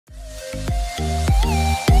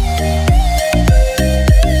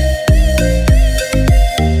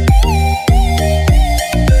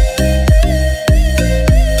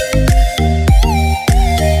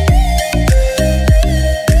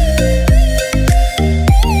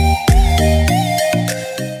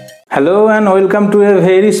Hello and welcome to a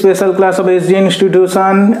very special class of SG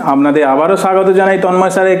institution. আপনাদের আবারও স্বাগত জানাই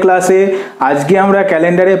তন্ময় স্যারের ক্লাসে। আজকে আমরা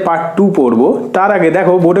ক্যালেন্ডারে পার্ট 2 পড়ব। তার আগে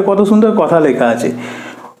দেখো বোর্ডে কত সুন্দর কথা লেখা আছে।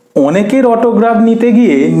 অনেকের অটোগ্রাফ নিতে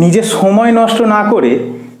গিয়ে নিজের সময় নষ্ট না করে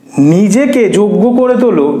নিজেকে যোগ্য করে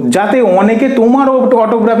তোলো, যাতে অনেকে তোমার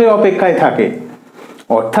অটোগ্রাফের অপেক্ষায় থাকে।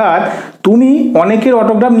 অর্থাৎ তুমি অনেকের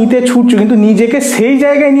অটোগ্রাফ নিতে ছুটছো, কিন্তু নিজেকে সেই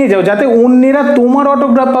জায়গায় নিয়ে যাও যাতে অন্যেরা তোমার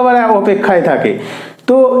অটোগ্রাফ পাওয়ার অপেক্ষায় থাকে।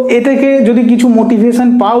 তো এ থেকে যদি কিছু মোটিভেশন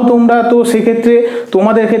পাও তোমরা, তো সেক্ষেত্রে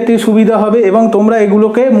তোমাদের ক্ষেত্রে সুবিধা হবে এবং তোমরা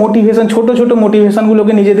এগুলোকে মোটিভেশন, ছোট ছোট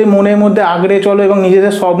মোটিভেশনগুলোকে নিজেদের মনের মধ্যে আগড়ে চলো এবং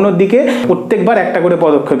নিজেদের স্বপ্নের দিকে প্রত্যেকবার একটা করে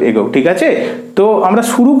পদক্ষেপ এগোও। ঠিক আছে, তো আমরা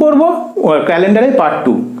শুরু করব ক্যালেন্ডারে পার্ট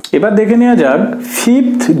 2। এবার দেখে নেওয়া যাক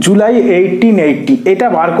 5th জুলাই 1880 এটা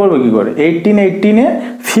বার করবো কি করে। 1818-এ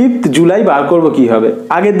 5th জুলাই বার করবো কিভাবে।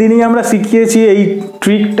 আগের দিনই আমরা শিখিয়েছি এই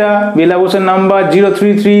ট্রিকটা। বেলাবোসের নাম্বার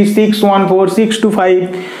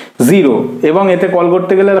 0336146250 এবং এতে কল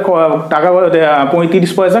করতে গেলে টাকা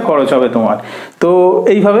 35 পয়সা খরচ হবে তোমার। তো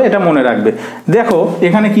এইভাবে এটা মনে রাখবে। দেখো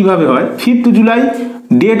এখানে কিভাবে হয়। 5th জুলাই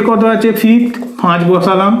ডেট কত আছে, 5th 5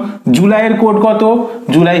 বসালাম। জুলাইয়ের কোড কত,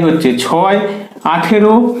 জুলাই হচ্ছে 6,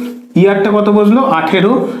 18 ইয়ারটা কত বসলো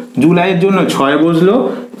 18, জুলাইয়ের জন্য 6 বসলো।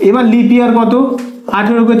 এবার লিপ ইয়ার কত,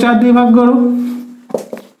 18কে 4 দিয়ে ভাগ করো,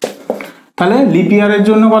 তাহলে লিপ ইয়ারের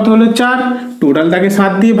জন্য কত হলো 4, টোটালটাকে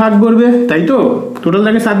 7 দিয়ে ভাগ করবে, তাই তো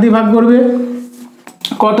টোটালটাকে 7 দিয়ে ভাগ করবে,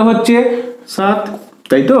 কত হচ্ছে 7,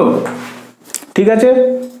 তাই তো। ঠিক আছে,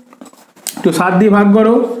 তো 7 দিয়ে ভাগ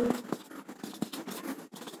করো,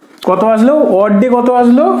 কত আসলো, অড ডে কত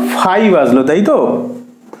আসলো 5 আসলো, তাই তো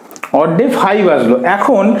অড ডে 5 আসলো।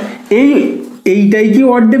 এখন এইটাই কি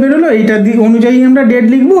অড ডে বেরোলো, এইটা অনুযায়ী আমরা ডেট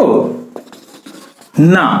লিখবো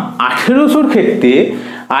না। 1800-র ক্ষেত্রে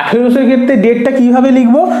ডেটটা কিভাবে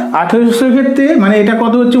লিখবো। 1800-র ক্ষেত্রে মানে এটা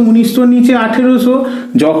কত হচ্ছে 1900 নিচে 1800,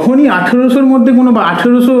 যখনই 1800-র মধ্যে কোনো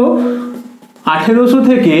 1800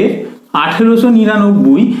 থেকে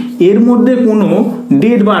 1899 এর মধ্যে কোনো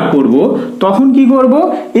ডেট বার করব, তখন কি করব,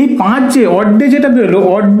 এই 5 যে অড ডে যেটা বেরোলো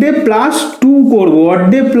অড ডে প্লাস 2 করব, অড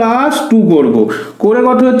ডে প্লাস 2 করব, করে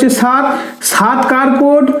কত হচ্ছে 7। 7 কার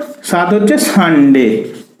কোড, 7 হচ্ছে সানডে,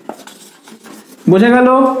 বোঝা গেল,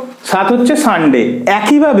 7 হচ্ছে সানডে।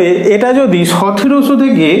 একইভাবে এটা যদি 1700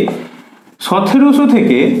 থেকে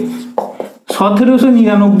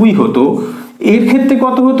 1799 হতো, এর ক্ষেত্রে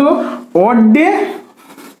কত হতো, অড ডে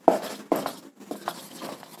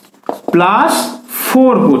প্লাস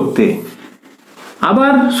 4 করতে।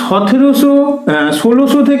 আবার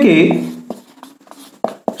 1600 থেকে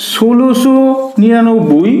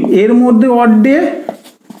 1699 এর মধ্যে অড ডে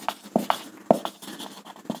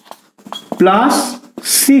প্লাস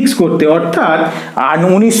 6 করতে, অর্থাৎ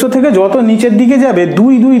 1900 থেকে যত নিচের দিকে যাবে 2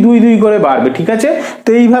 2 2 2 করে বাড়বে। ঠিক আছে, তো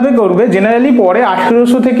এইভাবে করবে। জেনারেলি পরে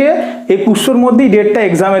 1800 থেকে 2100-র মধ্যেই ডেটটা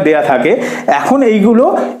এক্সামে দেয়া থাকে। এখন এইগুলো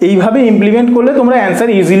এইভাবে ইমপ্লিমেন্ট করলে তোমরা অ্যান্সার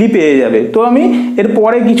ইজিলি পেয়ে যাবে। তো আমি এর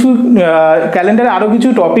পরে কিছু ক্যালেন্ডারে আরো কিছু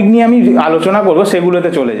টপিক নিয়ে আমি আলোচনা করব, সেগুলোতে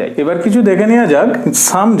চলে যাই। এবার কিছু দেখে নেওয়া যাক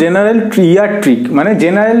সাম জেনারেল ইয়ার ট্রিক, মানে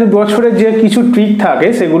জেনারেল বছরের যে কিছু ট্রিক থাকে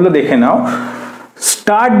সেগুলো দেখে নাও।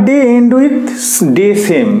 Start day and with day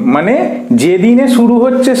same, মানে যেদিনে শুরু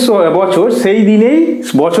হচ্ছে বছর সেই দিনেই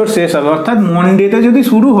বছর শেষ হবে। অর্থাৎ মনডেতে যদি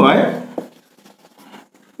শুরু হয়,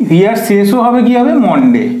 ইয়ার শেষও হবে কি হবে,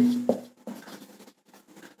 মনডে।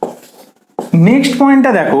 নেক্সট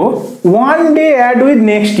পয়েন্টটা দেখো, one day add with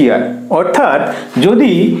next year. অর্থাৎ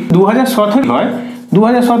যদি 2017 হয়,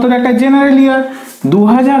 2017 একটা জেনারেল ইয়ার,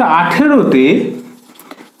 2018-তে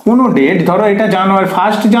কোনো ডেট, ধরো এটা জানুয়ারি,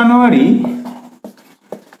 1 জানুয়ারি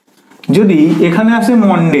যদি এখানে আসে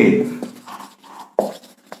মনডে,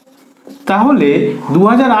 তাহলে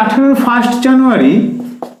 2018-র 1 জানুয়ারি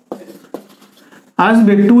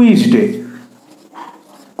আসবে টুইসডে।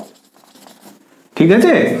 ঠিক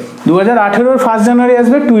আছে, 2018-র 1 জানুয়ারি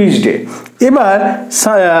আসবে টুইসডে। এবার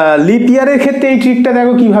লিপ ইয়ারের ক্ষেত্রে এই ট্রিকটা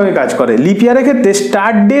দেখো কিভাবে কাজ করে। লিপ ইয়ারের ক্ষেত্রে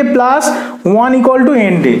start day plus 1 equal to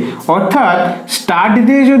and day. অর্থাৎ স্টার্ট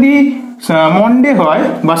ডে যদি মনডে হয়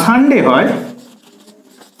বা সানডে হয়,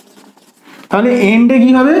 তাহলে এন্ডে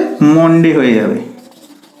কি হবে, মনডে হয়ে যাবে,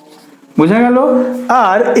 বোঝা গেল।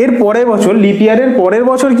 আর এর পরের বছর, লিপ ইয়ারের পরের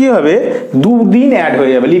বছর কি হবে, 2 দিন অ্যাড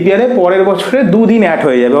হয়ে যাবে। লিপ ইয়ারের পরের বছরে 2 দিন অ্যাড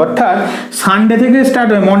হয়ে যাবে। অর্থাৎ সানডে থেকে স্টার্ট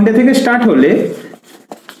হয়, মনডে থেকে স্টার্ট হলে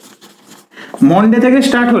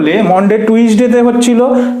মনডে টুইসডেতে হচ্ছিল,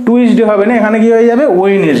 টুইসডে হবে না, এখানে কি হয়ে যাবে,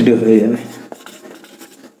 ওয়েডনেসডে হয়ে যাবে।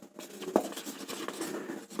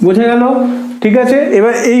 বুঝে গেল? ঠিক আছে,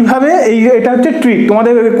 এবার এইভাবে এটা হচ্ছে ট্রিক।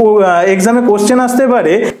 তোমাদের এক্সামে কোশ্চেন আসতে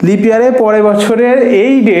পারে লিপ ইয়ারের পরের বছরের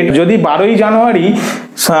এই ডেট যদি 12ই জানুয়ারি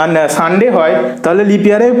সানডে হয়, তাহলে লিপ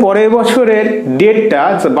ইয়ারের পরের বছরের ডেটটা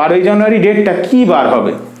 12ই জানুয়ারি ডেটটা কি বার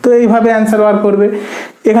হবে, তো এইভাবে অ্যান্সার বার করবে।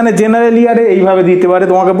 এখানে জেনারেল ইয়ারে এইভাবে দিতে পারে,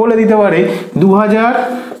 তোমাকে বলে দিতে পারে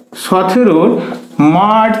 2017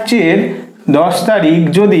 মার্চের 10 তারিখ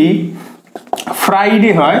যদি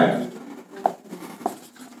ফ্রাইডে হয়,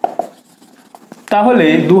 তাহলে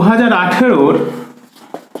 2018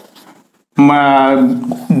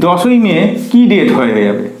 10ই মে কি ডেট হয়ে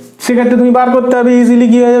যাবে, সেক্ষেত্রে তুমি বার করতে হবে ইজিলি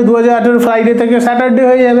কি হয়ে যাবে, 2018 ফ্রাইডে থেকে স্যাটারডে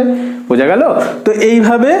হয়ে যাবে। বোঝা গেল? তো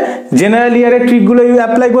এইভাবে জেনারেল ইয়ারের ট্রিকগুলো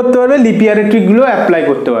অ্যাপ্লাই করতে পারবে, লিপ ইয়ারের ট্রিকগুলো অ্যাপ্লাই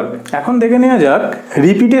করতে পারবে। এখন দেখে নেওয়া যাক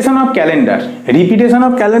repetition of calendar. Repetition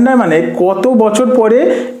of calendar মানে কত বছর পরে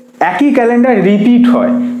একই ক্যালেন্ডার রিপিট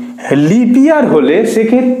হয়। লিপ ইয়ার হলে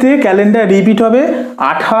সেক্ষেত্রে ক্যালেন্ডার রিপিট হবে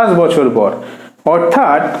 28 বছর পর।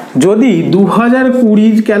 অর্থাৎ যদি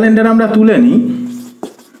 2020 ক্যালেন্ডার আমরা তুলে নিই,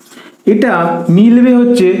 এটা মিলবে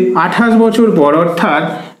হচ্ছে 28 বছর পর, অর্থাৎ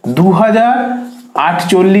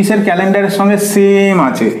 2048 ক্যালেন্ডারের সঙ্গে সেম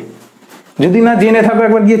আছে। যদি না জেনে থাকো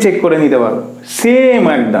একবার গিয়ে চেক করে নিতে পারো, সেম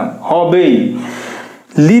একদম হবেই।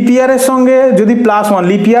 লিপ ইয়ারের সঙ্গে যদি +1,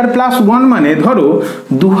 লিপ ইয়ার +1 মানে ধরো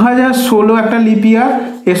 2016 একটা লিপ ইয়ার,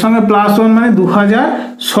 এর সঙ্গে +1 মানে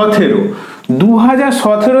 2017।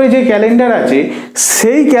 2017 যে ক্যালেন্ডার আছে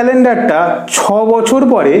সেই ক্যালেন্ডারটা 6 বছর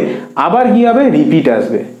পরে আবার কি হবে, রিপিট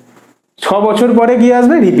আসবে। 6 বছর পরে কি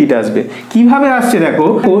আসবে, রিপিট আসবে। কিভাবে আসছে দেখো,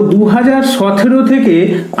 2017 থেকে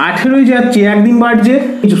 18 যাচ্ছে, একদিন বাড়ছে।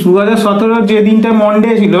 2017 যে দিনটা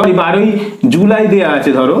মন্ডে ছিল 12ই জুলাই দেয়া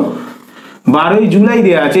আছে, ধরো 12ই জুলাই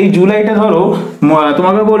দেয়া আছে, এই জুলাইটা ধরো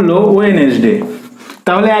তোমাকে বললো ওয়েডনেসডে,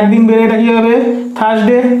 তাহলে একদিন বেড়ে এটা কি হবে,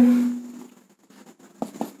 থার্সডে।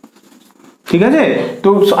 ঠিক আছে, তো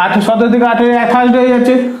 17 থেকে 18 থার্সডে হয়ে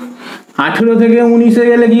যাচ্ছে। 18 থেকে 19-এ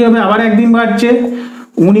গেলে কি হবে, আবার একদিন বাড়ছে।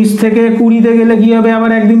 19 থেকে 20-তে গেলে কি হবে,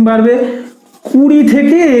 আবার একদিন বাড়বে। 20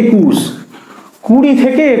 থেকে 21, 20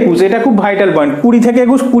 থেকে 21, এটা খুব ভাইটাল পয়েন্ট। 20 থেকে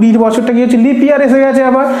 21, 20 বছরটা কি হচ্ছে, লিপ ইয়ার এসে গেছে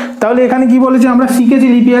আবার। তাহলে এখানে কি বলেছে, আমরা শিখেছি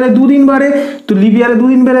লিপ ইয়ারে 2 দিন বাড়ে, তো লিপ ইয়ারে 2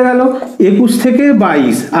 দিন বেড়ে গেল। 21 থেকে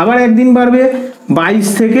 22 আবার একদিন বাড়বে। 22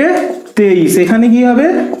 থেকে 23 এখানে কি হবে,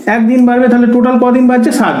 একদিন বাড়বে। তাহলে টোটাল কদিন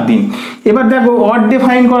বাড়ছে, 7 দিন। এবার দেখো অড ডে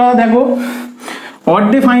ফাইন্ড করা, দেখো অড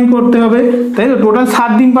ডে ফাইন্ড করতে হবে, তাই তো। টোটাল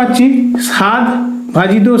 7 দিন পাচ্ছি, 7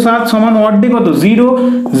 ভাজিত 7 সমান অড ডে কত,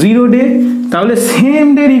 0 ডে। তাহলে সেম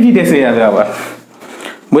ডে রিপিট এসে যাবে আবার।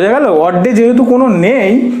 বোঝা গেল? অড ডে যেহেতু কোনো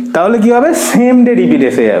নেই, তাহলে কি হবে, সেম ডে রিপিট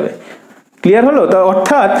এসে যাবে। ক্লিয়ার হলো? তা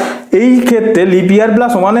অর্থাৎ এই ক্ষেত্রে লিপ ইয়ার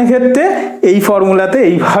 +1 ক্ষেত্রে এই ফর্মুলাতে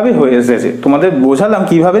এইভাবে হয়ে এসেছে। তোমাদের বোঝালাম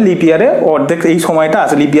কিভাবে লিপ ইয়ারে অর্ধেক এই সময়টা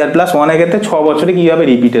আসে। লিপ ইয়ার +1 ক্ষেত্রে 6 বছরে কিভাবে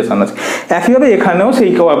রিপিটেশন আছে, একইভাবে এখানেও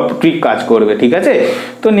সেই ট্রিক কাজ করবে। ঠিক আছে,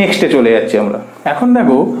 তো নেক্সটে চলে যাচ্ছি আমরা। এখন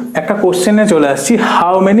দেখো একটা কোশ্চেনে চলে আসছি,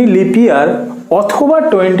 হাউ মেনি লিপ ইয়ার অথবা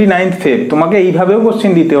 29 ফেব। তোমাকে এইভাবেও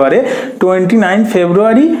কোশ্চেন দিতে পারে, 29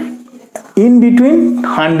 ফেব্রুয়ারি ইন বিটুইন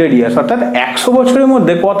 100 ইয়ার্স, অর্থাৎ 100 বছরের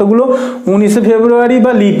মধ্যে কতগুলো 19 ফেব্রুয়ারি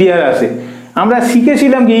বা লিপ ইয়ার আসে। আমরা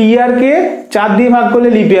শিখেছিলাম কি ইয়ারকে 4 দিয়ে ভাগ করলে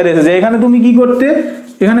লিপ ইয়ার এসে যায়। এখানে তুমি কি করতে,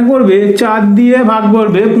 এখানে করবে 4 দিয়ে ভাগ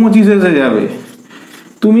করবে 25 এসে যাবে।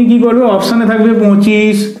 তুমি কি করবে, অপশানে থাকবে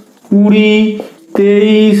 25, 20,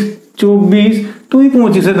 23, 24, তুমি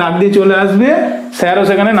 25-এ দাগ দিয়ে চলে আসবে, স্যারও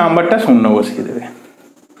সেখানে নাম্বারটা 0 বসিয়ে দেবে।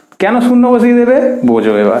 কেন 0 বসিয়ে দেবে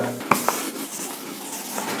বোঝো এবার।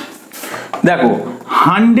 দেখো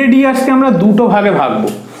 100 ইয়ার্সকে আমরা দুটো ভাগে ভাগবো,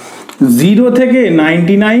 0 থেকে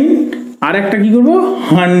 99 আর একটা কি করবো,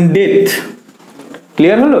 100।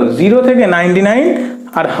 ক্লিয়ার হলো? 0 থেকে 99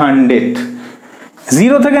 আর 100।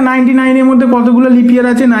 0 থেকে 99 এর মধ্যে কতগুলো লিপ ইয়ার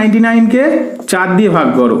আছে, 99-কে 4 দিয়ে ভাগ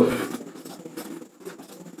করো।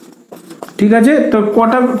 ঠিক আছে, তো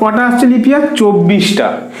কটা আসছে লিপ ইয়ার, 24টা।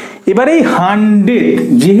 এবার এই 100,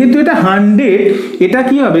 যেহেতু এটা 100, এটা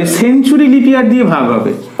কি হবে, সেঞ্চুরি লিপ ইয়ার দিয়ে ভাগ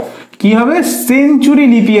হবে। কি হবে, সেঞ্চুরি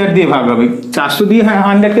লিপ ইয়ার দিয়ে ভাগ হবে। 400 দিয়ে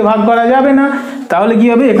 100-কে ভাগ করা যাবে না, তাহলে কি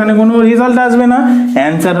হবে, এখানে কোনো রেজাল্ট আসবে না,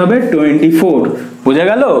 অ্যান্সার হবে 24। বোঝা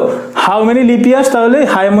গেল? হাউ মেনি লিপ ইয়ার্স, তাহলে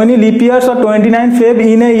how many lip years or 29 Feb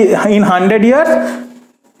in 100 years.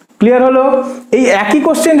 Clear হলো? এই একই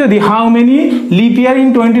কোশ্চেন যদি how many lip year in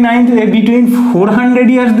 29 between 400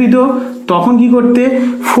 years দিত, তখন কি করতে,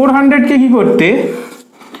 400-কে কি করতে,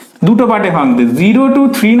 দুটো পার্টে ভাঙতে, 0 to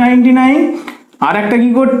 399, আর একটা কি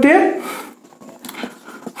করতে,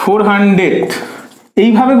 400।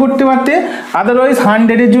 এইভাবে করতে পারতে। আদারওয়াইজ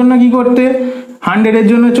 100-এর জন্য কি করতে, 100-এর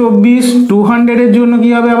জন্য 24, 200-এর জন্য কি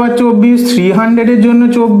হবে আবার 24, 300-এর জন্য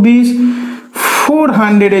 24,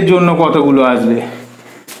 400-এর জন্য কতগুলো আসবে,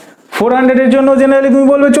 400 এর জন্য জেনারেলি তুমি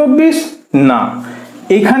বলবে 24 না।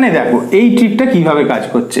 এখানে দেখো এই ট্রিকটা কিভাবে কাজ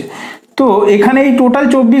করছে। তো এখানে এই টোটাল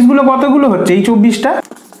 24 গুলো কতগুলো হচ্ছে, এই 24টা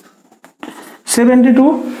 72,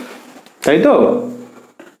 তাই তো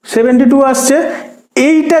 72 আসছে।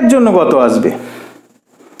 এইটার জন্য কত আসবে,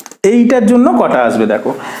 এইটার জন্য কটা আসবে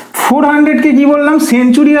দেখো, 400 কে কি বললাম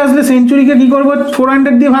সেঞ্চুরি আসবে, সেঞ্চুরিকে কি করব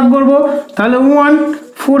 400 দিয়ে ভাগ করব, তাহলে 1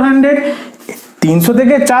 400। 300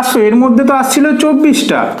 থেকে 400 এর মধ্যে তো আসছিল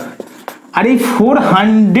 24টা, আর এই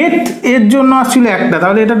 400 এর জন্য আসছিল একটা,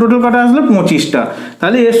 তাহলে এটা টোটাল কটা আসলো 25টা।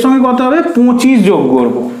 তাহলে এর সঙ্গে কত হবে 25 যোগ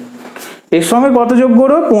করব, এর সঙ্গে কত যোগ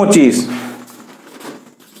করব 25,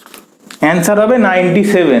 অ্যান্সার হবে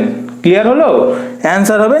 97। ক্লিয়ার হলো,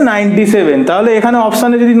 অ্যান্সার হবে 97। তাহলে এখানে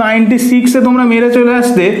অপশানে যদি 96 এ তোমরা মেরে চলে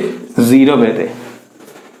আসতে 0 পেতে,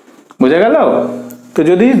 বুঝা গেল? তো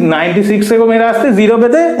যদি 96 থেকে মেরে আসতে 0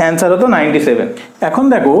 পেতে অ্যান্সার হতো 97। এখন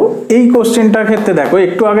দেখো এই কোশ্চেনটার ক্ষেত্রে দেখো,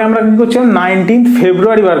 একটু আগে আমরা কি করছিলাম 19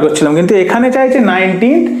 ফেব্রুয়ারি বার করছিলাম, কিন্তু এখানে চাইছে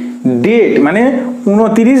 19 ডেট, মানে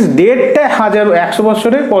 29 ডেটটা 100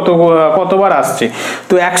 বছরে কতবার আসছে।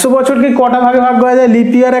 তো 100 বছরকে কটা ভাগে ভাগ করা যায়,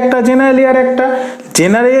 লিপ ইয়ার একটা, জেনারেল ইয়ার একটা।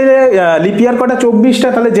 জেনারেল লিপ ইয়ার কটা 24টা,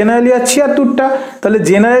 তাহলে জেনারেল ইয়ার 76টা, তাহলে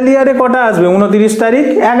জেনারেল ইয়ারে কটা আসবে 29 তারিখ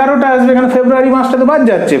 11টা আসবে, এখানে ফেব্রুয়ারি মাসটা তো বাদ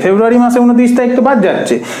যাচ্ছে, ফেব্রুয়ারি মাসে 29 তারিখ তো বাদ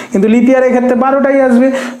যাচ্ছে, কিন্তু লিপ ইয়ারের ক্ষেত্রে 12টাই আসবে।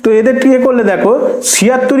 তো এদের ইয়ে করলে দেখো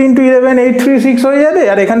 76 × 11 836 হয়ে যাবে,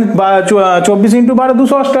 আর এখানে 24 × 12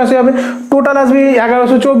 288 হবে, টোটাল আসবে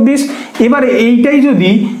 1124। এবারে এইটাই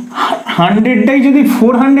যদি 100টাই যদি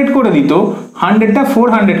 400 করে দিত, 100টা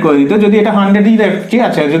 400 করে দিত, যদি এটা 100ই দেখছি,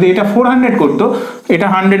 আচ্ছা যদি এটা 400 করতো, এটা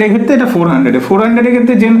 100 এর ক্ষেত্রে এটা 400 এর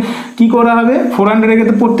ক্ষেত্রে কি করা হবে, 400 এর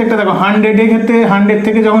ক্ষেত্রে প্রত্যেকটা দেখো 100 এর ক্ষেত্রে 100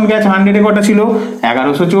 থেকে যখন গেছে 100 এ কটা ছিল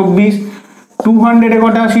 1124, 200 এ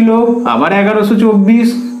কটা ছিল আবার 1124,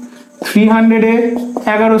 300 এ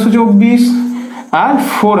 1124, আর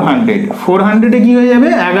 400 এ কি হয়ে যাবে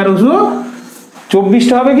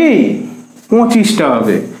 1124টা হবে কি 25টা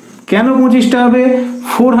হবে। কেন 25টা হবে,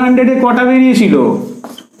 400 এ কটা বেরিয়েছিল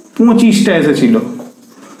 25টা এসেছিল,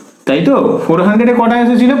 তাই তো 400 এ কটা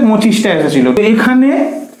এসেছিল 25টা এসেছিল। তো এখানে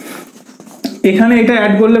এটা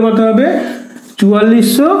অ্যাড করলে কত হবে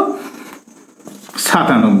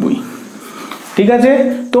 4497। ঠিক আছে,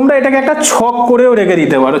 তোমরা এটাকে একটা ছক করেও রেখে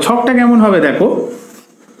দিতে পারো। ছকটা কেমন হবে দেখো,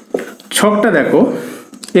 ছকটা দেখো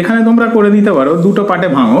এখানে তোমরা করে দিতে পারো, দুটো পার্টে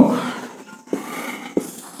ভাঙো।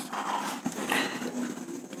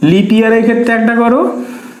 লিপ ইয়ারের ক্ষেত্রে একটা করো,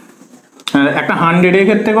 একটা 100 এর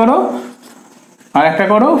ক্ষেত্রে করো, আর একটা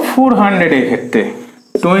করো 400 এর ক্ষেত্রে।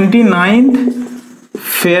 29th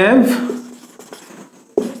Feb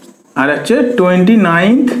আর হচ্ছে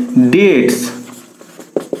 29th ডেটস,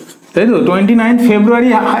 তাই তো 29th ফেব্রুয়ারি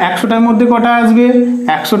 100টার মধ্যে কটা আসবে,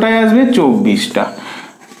 100টায় আসবে 24টা।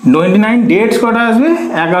 29 ডেটস কটা আসবে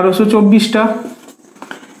 1124টা।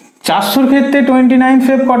 400 ক্ষেত্রে 29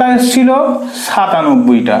 ফেব কটা এসেছিল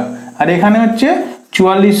 97টা, আর এখানে হচ্ছে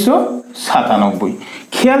 4497।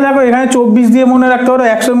 খেয়াল রাখো এখানে 24 দিয়ে মনে রাখতে পারো,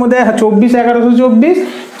 100 এর মধ্যে 24 1124,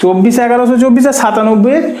 24 1124 আর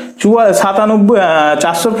 97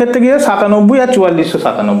 400 ক্ষেত্রে গিয়ে 97 আর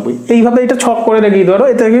 4497, এইভাবে এটা ছক করে রেখে ধরো।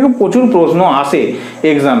 এতে থেকে প্রচুর প্রশ্ন আসে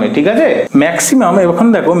এক্সামে, ঠিক আছে। ম্যাক্সিমাম, এখন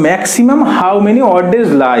দেখো maximum how many odd days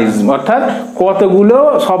lies, অর্থাৎ কতগুলো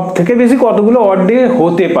সব থেকে বেশি কতগুলো অড ডে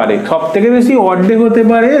হতে পারে, সব থেকে বেশি অড ডে হতে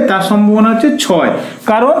পারে তার সম্ভাবনা হচ্ছে 6,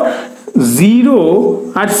 কারণ 0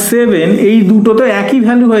 আর 7 এই দুটো তো একই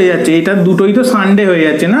ভ্যালু হয়ে যাচ্ছে, এটা দুটোই তো সানডে হয়ে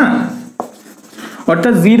যাচ্ছে না,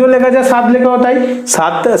 অর্থাৎ 0 লেখা যায় 7 লেখাও তাই,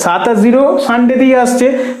 7 আর 0 সানডে দিয়ে আসছে।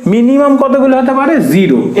 মিনিমাম কতগুলো হতে পারে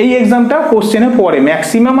 0, এই এক্সামটা কোশ্চেনে পড়ে,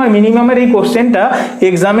 ম্যাক্সিমাম আর মিনিমামের এই কোশ্চেনটা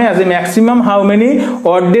এক্সামে আসে। Maximum how many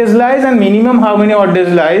odd days lies R minimum how many odd days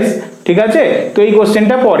lies, ঠিক আছে। তো এই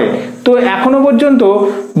কোশ্চেনটা পড়ে। তো এখনো পর্যন্ত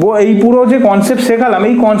এই পুরো যে কনসেপ্ট শেখালাম,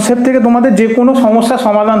 এই কনসেপ্ট থেকে তোমাদের যে কোনো সমস্যার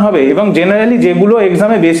সমাধান হবে, এবং জেনারেলি যেগুলো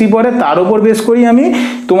এক্সামে বেশি পড়ে তার উপর বেস করেই আমি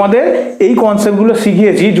তোমাদের এই কনসেপ্টগুলো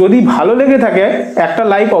শিখিয়েছি। যদি ভালো লেগে থাকে একটা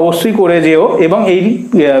লাইক অবশ্যই করে যেও, এবং এই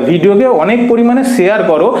ভিডিওকে অনেক পরিমাণে শেয়ার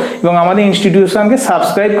করো, এবং আমাদের ইনস্টিটিউশনকে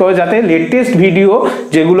সাবস্ক্রাইব করো, যাতে লেটেস্ট ভিডিও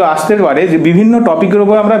যেগুলো আসতে পারে, যে বিভিন্ন টপিকের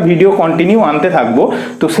উপর আমরা ভিডিও কন্টিনিউ আনতে থাকবো,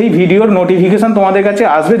 তো সেই ভিডিওর নোটিফিকেশন তোমাদের কাছে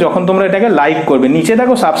আসবে যখন তোমরা এটাকে লাইক করবে। নিচে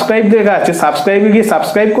দেখো সাবস্ক্রাইব লেখা আছে, সাবস্ক্রাইবে গিয়ে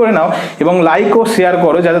সাবস্ক্রাইব করে নাও এবং লাইক ও শেয়ার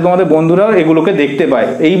করো, যাতে তোমাদের বন্ধুরাও এগুলোকে দেখতে পায়।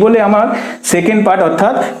 এই বলে আমার সেকেন্ড পার্ট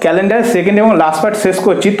অর্থাৎ ক্যালেন্ডারের সেকেন্ড এবং লাস্ট পার্ট শেষ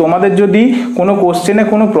করছি। তোমাদের যদি কোনো কোশ্চেনে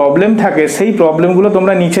কোনো প্রবলেম থাকে, সেই প্রবলেমগুলো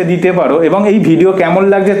তোমরা নিচে দিতে পারো, এবং এই ভিডিও কেমন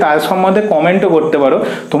লাগছে তার সম্বন্ধে কমেন্টও করতে পারো।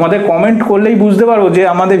 তোমাদের কমেন্ট করলেই বুঝতে পারবো যে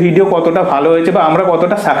আমাদের ভিডিও কতটা ভালো হয়েছে বা আমরা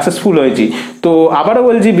কতটা সাকসেসফুল হয়েছি। তো আবারও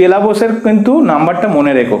বলছি, বেলা বোসের কিন্তু নাম্বারটা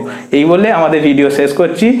মনে রেখো। এই বলে আমাদের ভিডিও শেষ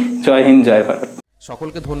করছি। জয় হিন্দ, জয় ভারত।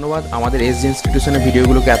 সকলকে ধন্যবাদ আমাদের এসজি ইনস্টিটিউশনের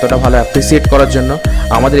ভিডিওগুলোকে এতটা ভালো অ্যাপ্রিসিয়েট করার জন্য।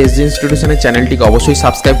 আমাদের এসজি ইনস্টিটিউশনের চ্যানেলটিকে অবশ্যই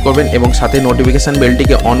সাবস্ক্রাইব করবেন এবং সাথে নোটিফিকেশান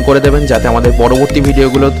বেলটিকে অন করে দেবেন, যাতে আমাদের পরবর্তী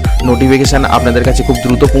ভিডিওগুলোর নোটিফিকেশান আপনাদের কাছে খুব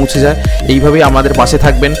দ্রুত পৌঁছে যায়। এইভাবেই আমাদের পাশে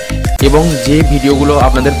থাকবেন এবং যে ভিডিওগুলো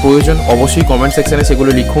আপনাদের প্রয়োজন অবশ্যই কমেন্ট সেকশানে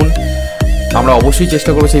সেগুলো লিখুন। আমরা অবশ্যই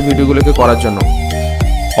চেষ্টা করব সেই ভিডিওগুলোকে করার জন্য।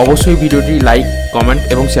 অবশ্যই ভিডিওটি লাইক, কমেন্ট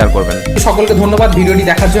এবং শেয়ার করবেন। সকলকে ধন্যবাদ ভিডিওটি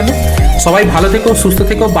দেখার জন্য। সবাই ভালো থেকো, সুস্থ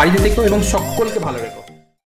থেকো, বাড়িতে থেকো এবং সকলকে ভালো রেখো।